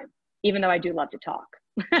the time, even though I do love to talk.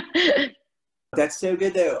 That's so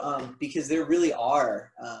good though, because there really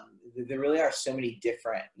are so many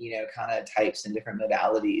different, kind of types and different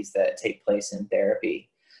modalities that take place in therapy.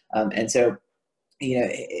 And so,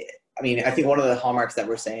 I think one of the hallmarks that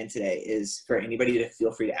we're saying today is for anybody to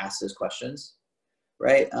feel free to ask those questions,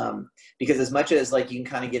 right? Because as much as like you can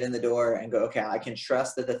kind of get in the door and go, okay, I can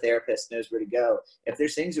trust that the therapist knows where to go. If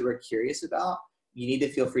there's things that we're curious about, you need to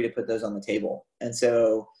feel free to put those on the table. And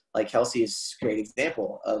so like Kelsey's great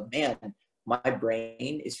example of, man, my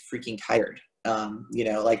brain is freaking tired.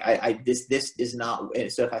 This is not,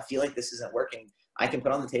 so if I feel like this isn't working, I can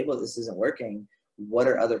put on the table, this isn't working. What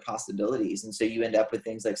are other possibilities? And so you end up with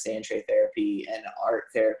things like say and tray therapy and art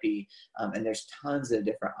therapy. And there's tons of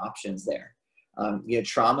different options there.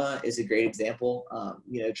 Trauma is a great example.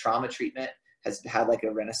 Trauma treatment has had like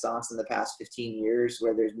a renaissance in the past 15 years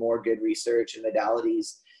where there's more good research and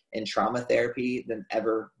modalities in trauma therapy than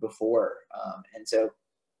ever before. And so,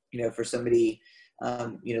 for somebody,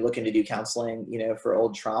 looking to do counseling, for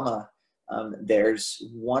old trauma, there's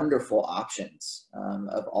wonderful options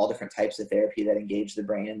of all different types of therapy that engage the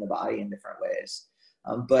brain and the body in different ways.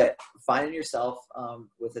 But finding yourself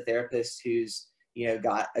with a therapist who's,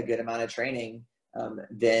 got a good amount of training,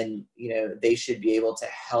 then, they should be able to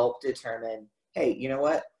help determine, hey, you know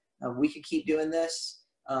what, we could keep doing this,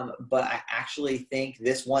 but I actually think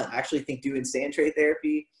doing sand tray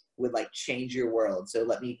therapy would like change your world. So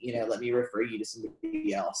let me refer you to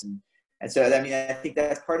somebody else. And so, I mean, I think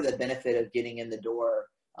that's part of the benefit of getting in the door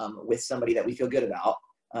with somebody that we feel good about,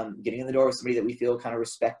 getting in the door with somebody that we feel kind of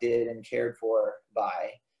respected and cared for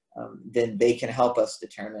by, then they can help us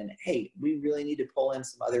determine, hey, we really need to pull in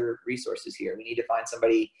some other resources here. We need to find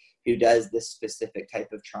somebody who does this specific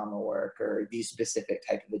type of trauma work or these specific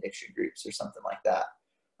type of addiction groups or something like that.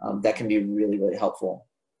 That can be really, really helpful.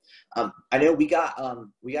 I know we got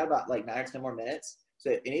about like 9 or 10 more minutes. So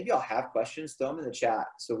if any of y'all have questions, throw them in the chat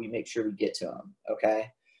so we make sure we get to them. Okay.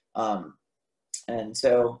 And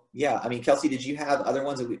so, yeah, I mean, Kelsey, did you have other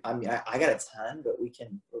ones that I got a ton, but we're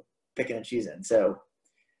picking and choosing. So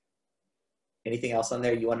anything else on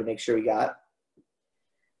there you wanted to make sure we got?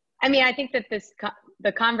 I mean, I think that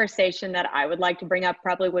the conversation that I would like to bring up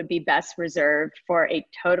probably would be best reserved for a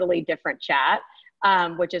totally different chat,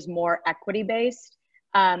 which is more equity-based,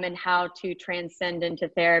 and how to transcend into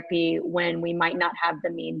therapy when we might not have the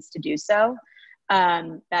means to do so.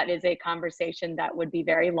 That is a conversation that would be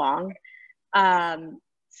very long. But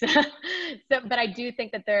I do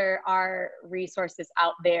think that there are resources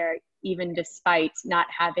out there, even despite not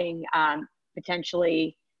having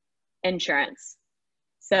potentially insurance.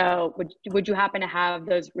 So would you happen to have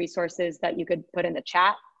those resources that you could put in the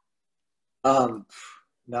chat? Not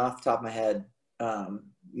off the top of my head.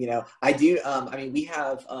 I do. I mean, we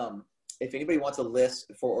have, if anybody wants a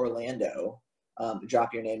list for Orlando,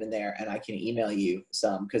 drop your name in there and I can email you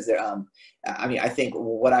some, because I think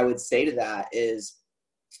what I would say to that is,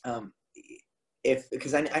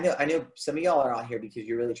 because I know some of y'all are on here because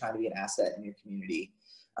you're really trying to be an asset in your community.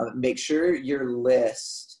 Make sure your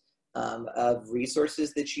list of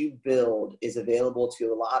resources that you build is available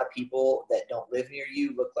to a lot of people that don't live near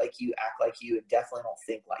you, look like you, act like you, and definitely don't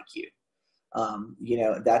think like you.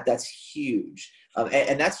 That's huge.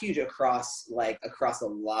 And that's huge across a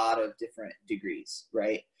lot of different degrees,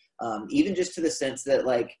 right? Even just to the sense that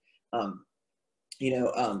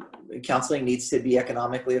counseling needs to be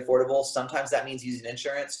economically affordable. Sometimes that means using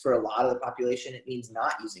insurance. For a lot of the population, it means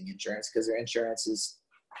not using insurance because their insurance is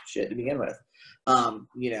shit to begin with.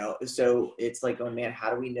 So it's like, oh man, how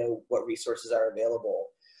do we know what resources are available?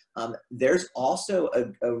 There's also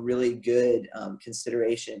a really good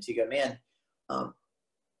consideration to go, man,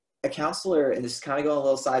 a counselor, and this is kind of going a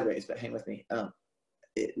little sideways, but hang with me.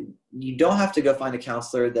 You don't have to go find a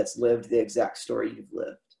counselor that's lived the exact story you've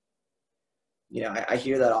lived. I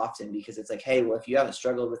hear that often because it's like, hey, well, if you haven't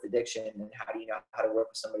struggled with addiction, then how do you know how to work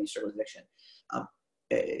with somebody who struggles with addiction?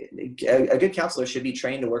 A good counselor should be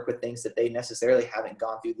trained to work with things that they necessarily haven't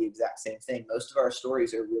gone through the exact same thing. Most of our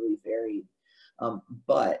stories are really varied,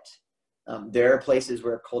 but there are places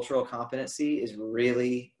where cultural competency is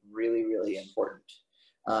really, really, really important.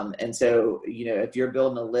 And so, if you're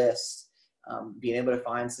building a list, being able to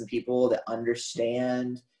find some people that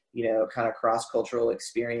understand, kind of cross-cultural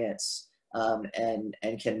experience, and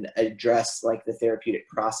can address like the therapeutic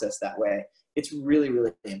process that way, it's really,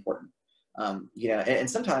 really important. And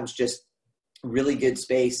sometimes just really good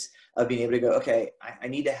space of being able to go, okay, I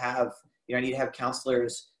need to have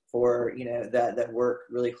counselors for, that work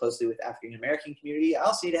really closely with African American community. I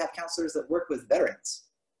also need to have counselors that work with veterans,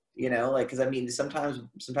 because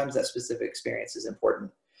sometimes that specific experience is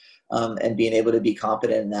important. And being able to be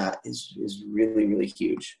competent in that is really, really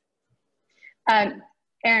huge.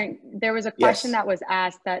 Aaron, there was a question Yes. that was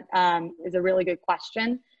asked that is a really good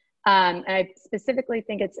question. And I specifically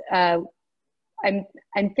think it's,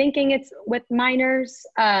 I'm thinking it's with minors,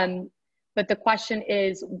 but the question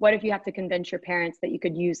is, what if you have to convince your parents that you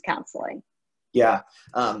could use counseling? Yeah,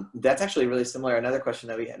 that's actually really similar. Another question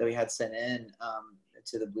that we had sent in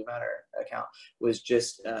to the Blue Matter account was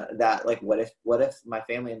just that, like, what if my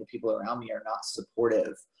family and the people around me are not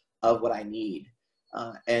supportive of what I need?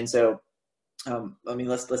 And so,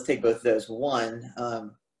 let's take both of those. One,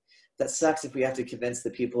 that sucks if we have to convince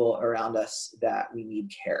the people around us that we need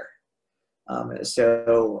care. That's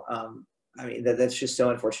just so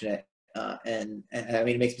unfortunate. And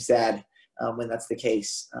it makes me sad when that's the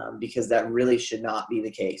case, because that really should not be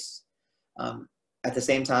the case. At the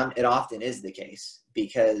same time, it often is the case,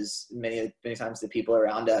 because many times the people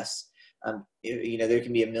around us, there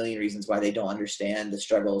can be a million reasons why they don't understand the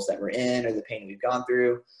struggles that we're in or the pain we've gone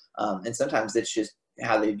through. And sometimes it's just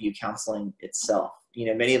how they view counseling itself.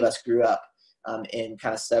 Many of us grew up in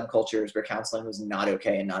kind of subcultures where counseling was not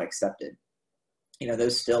okay and not accepted.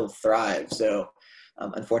 Those still thrive. So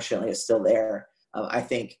unfortunately, it's still there. I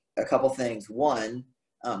think a couple things. One,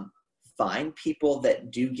 find people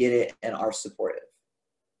that do get it and are supportive.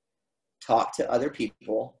 talk to other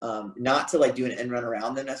people, not to like do an end run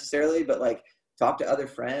around them necessarily, but like talk to other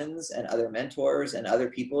friends and other mentors and other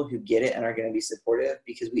people who get it and are going to be supportive,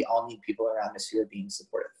 because we all need people around us who are being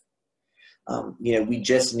supportive. You know, we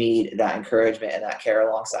just need that encouragement and that care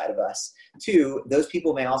alongside of us. Two, those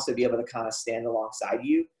people may also be able to kind of stand alongside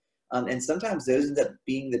you. And sometimes those end up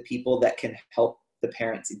being the people that can help the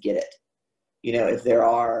parents get it. You know, if there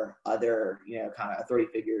are other, you know, kind of authority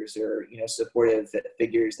figures or, you know, supportive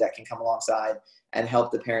figures that can come alongside and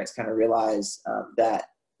help the parents kind of realize that,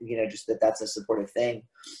 you know, just that that's a supportive thing.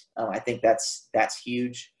 I think that's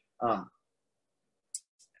huge. I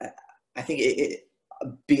think it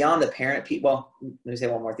beyond the parent people, well, let me say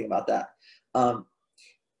one more thing about that.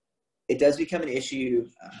 It does become an issue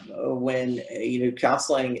when, you know,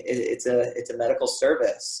 counseling, it's a medical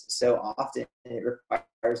service. So often it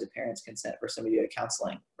requires a parent's consent for somebody to go to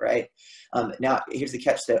counseling, right? Now, here's the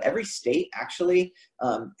catch though. Every state actually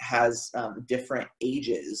has different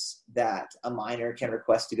ages that a minor can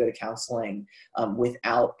request to go to counseling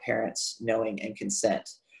without parents knowing and consent.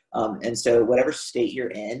 And so whatever state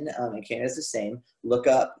you're in, and Canada's the same, look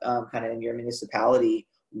up kind of in your municipality,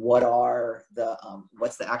 what are the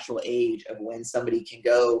what's the actual age of when somebody can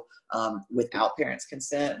go without parents'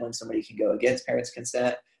 consent, when somebody can go against parents'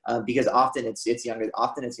 consent, because often it's younger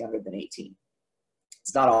than 18.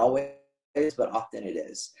 It's not always, but often it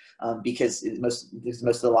is, because most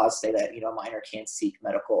of the laws say that, you know, a minor can't seek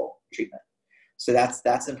medical treatment. So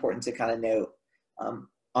that's important to kind of note.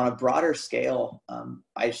 On a broader scale,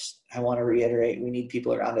 I want to reiterate, we need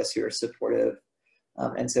people around us who are supportive.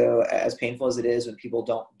 And so as painful as it is when people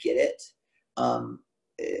don't get it,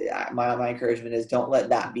 my encouragement is don't let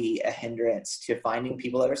that be a hindrance to finding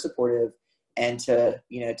people that are supportive and to,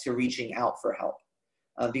 you know, to reaching out for help.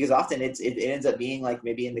 Because often it ends up being like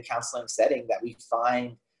maybe in the counseling setting that we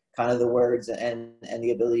find kind of the words and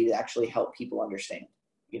the ability to actually help people understand,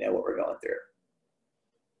 you know, what we're going through.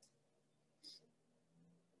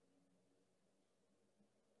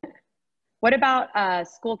 What about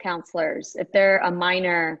school counselors? If they're a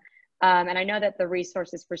minor, and I know that the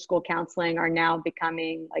resources for school counseling are now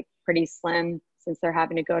becoming like pretty slim since they're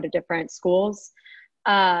having to go to different schools.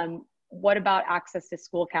 What about access to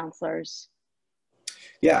school counselors?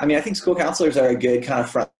 Yeah, I mean, I think school counselors are a good kind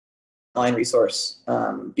of frontline resource,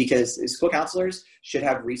 because school counselors should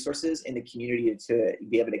have resources in the community to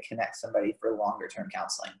be able to connect somebody for longer term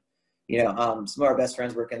counseling. You know, some of our best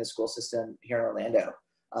friends work in the school system here in Orlando.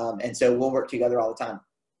 And so we'll work together all the time.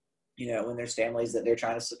 You know, when there's families that they're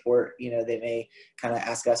trying to support, you know, they may kind of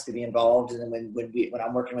ask us to be involved. And then when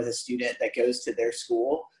I'm working with a student that goes to their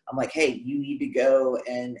school, I'm like, hey, you need to go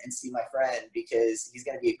and see my friend, because he's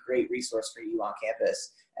going to be a great resource for you on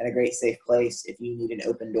campus and a great safe place if you need an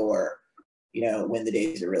open door, you know, when the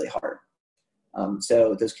days are really hard.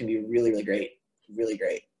 So those can be really, really great. Really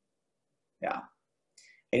great. Yeah.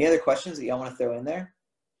 Any other questions that y'all want to throw in there?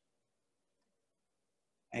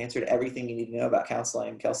 I answered everything you need to know about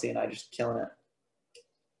counseling. Kelsey and I just killing it.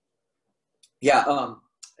 Yeah,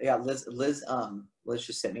 Liz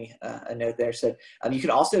just sent me a note there. Said you can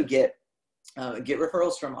also get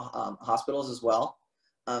referrals from hospitals as well.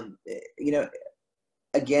 You know,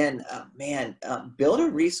 again, build a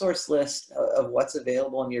resource list of what's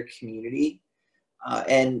available in your community,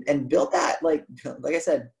 and build that. Like I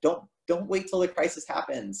said, don't wait till the crisis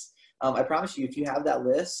happens. I promise you, if you have that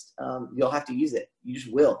list, you'll have to use it. You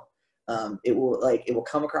just will. It will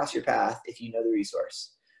come across your path if you know the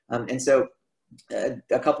resource. And so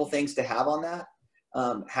a couple things to have on that.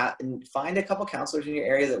 Find a couple counselors in your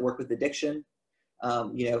area that work with addiction.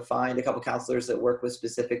 You know, find a couple counselors that work with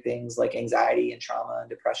specific things like anxiety and trauma and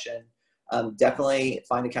depression. Definitely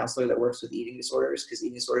find a counselor that works with eating disorders, because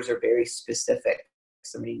eating disorders are very specific.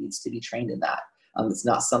 Somebody needs to be trained in that. It's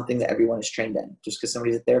not something that everyone is trained in. Just because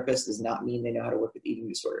somebody's a therapist does not mean they know how to work with eating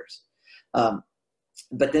disorders.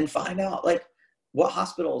 But then find out like what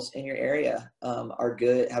hospitals in your area are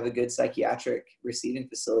good, have a good psychiatric receiving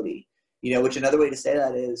facility. You know, which another way to say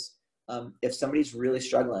that is if somebody's really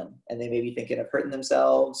struggling and they may be thinking of hurting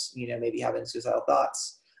themselves, you know, maybe having suicidal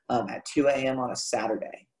thoughts at 2 a.m. on a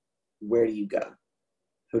Saturday, where do you go?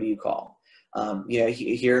 Who do you call? You know,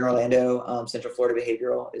 here in Orlando, Central Florida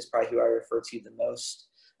Behavioral is probably who I refer to the most.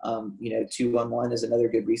 You know, 211 is another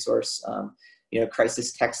good resource. You know,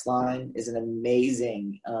 Crisis Text Line is an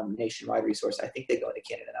amazing nationwide resource. I think they go into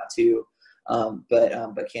Canada now too.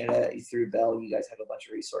 But Canada, through Bell, you guys have a bunch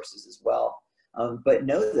of resources as well. But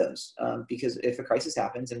know those, because if a crisis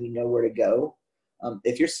happens and we know where to go,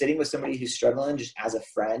 if you're sitting with somebody who's struggling just as a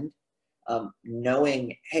friend,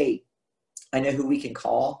 knowing, hey, I know who we can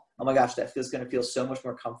call. Oh my gosh, that feels going to feel so much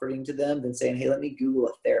more comforting to them than saying, hey, let me Google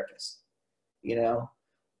a therapist. you know?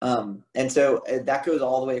 And so that goes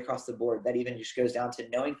all the way across the board. That even just goes down to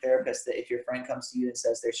knowing therapists that if your friend comes to you and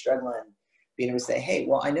says they're struggling, being able to say, hey,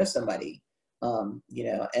 well, I know somebody, you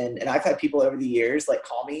know, and I've had people over the years like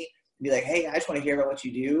call me and be like, hey, I just want to hear about what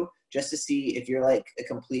you do just to see if you're like a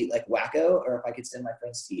complete like wacko or if I could send my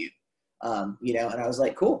friends to you. You know, and I was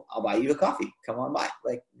like, cool, I'll buy you a coffee. Come on by,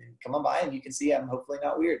 like, come on by and you can see I'm hopefully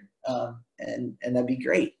not weird. And that'd be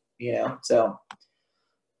great, you know? So.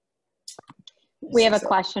 We have a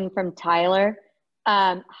question from Tyler.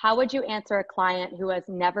 How would you answer a client who has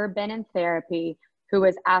never been in therapy, who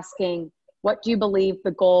is asking, what do you believe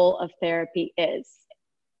the goal of therapy is?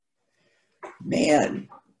 Man,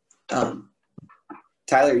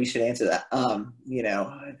 Tyler, you should answer that. You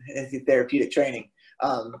know, therapeutic training.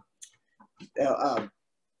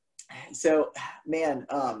 So man,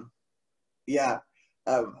 yeah,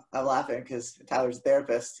 I'm laughing because Tyler's a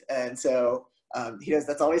therapist. And so he does,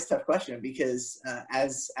 that's always a tough question because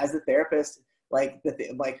as a therapist, like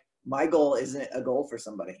like my goal isn't a goal for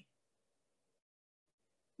somebody.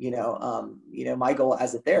 You know, my goal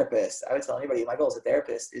as a therapist, I would tell anybody, my goal as a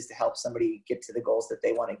therapist is to help somebody get to the goals that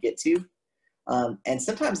they want to get to. And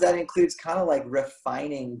sometimes that includes kind of like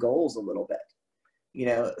refining goals a little bit. You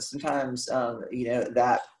know, sometimes, you know,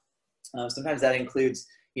 that sometimes that includes,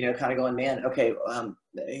 you know, kind of going, man, okay,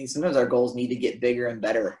 sometimes our goals need to get bigger and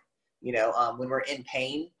better. You know, when we're in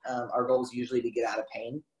pain, our goal is usually to get out of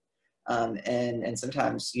pain. And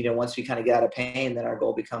sometimes, you know, once we kind of get out of pain, then our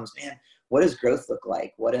goal becomes, man, what does growth look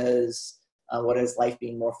like? What does life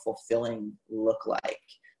being more fulfilling look like?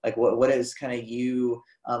 Like what is kind of you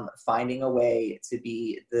finding a way to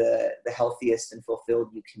be the healthiest and fulfilled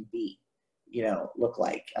you can be, you know, look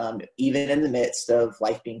like, even in the midst of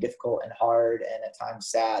life being difficult and hard and at times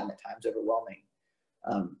sad and at times overwhelming,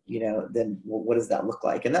 you know, then what does that look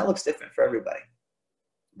like? And that looks different for everybody.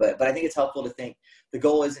 But I think it's helpful to think the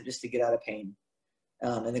goal isn't just to get out of pain.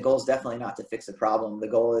 And the goal is definitely not to fix a problem. The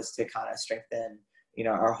goal is to kind of strengthen, you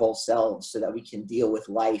know, our whole selves so that we can deal with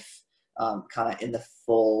life kind of in the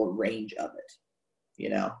full range of it, you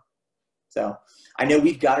know? So I know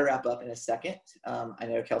we've got to wrap up in a second. I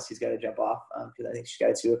know Kelsey's got to jump off because I think she's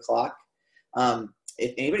got a 2 o'clock.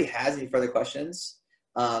 If anybody has any further questions,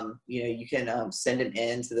 you know, you can send them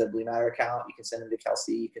in to the Blue Matter account. You can send them to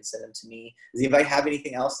Kelsey. You can send them to me. Does anybody have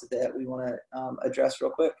anything else that we want to address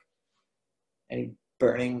real quick? Any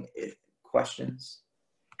burning questions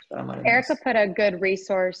that I might have Erica missed? put a good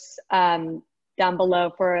resource down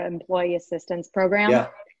below for an employee assistance program.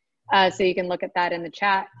 Yeah. So you can look at that in the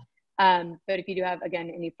chat. But if you do have,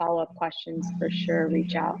 again, any follow-up questions, for sure,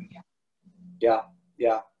 reach out. Yeah.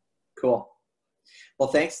 Yeah. Cool. Well,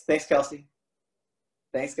 thanks, Kelsey.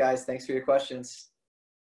 Thanks, guys. Thanks for your questions.